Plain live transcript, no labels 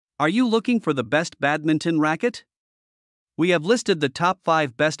Are you looking for the best badminton racket? We have listed the top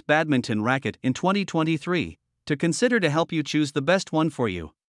 5 best badminton racket in 2023 to consider to help you choose the best one for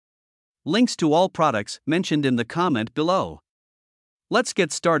you. Links to all products mentioned in the comment below. Let's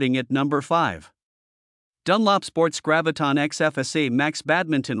get starting at number 5. Dunlop Sports Graviton XFSA Max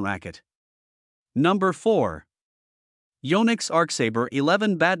Badminton Racket. Number 4. Yonex Arcsaber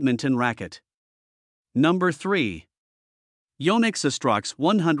 11 Badminton Racket. Number 3. Yonex Astrox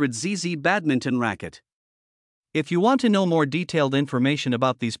 100ZZ Badminton Racket. If you want to know more detailed information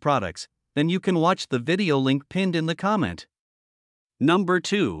about these products, then you can watch the video link pinned in the comment. Number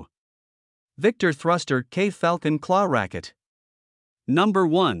 2. Victor Thruster K Falcon Claw Racket. Number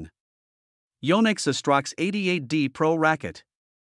 1. Yonex Astrox 88D Pro Racket.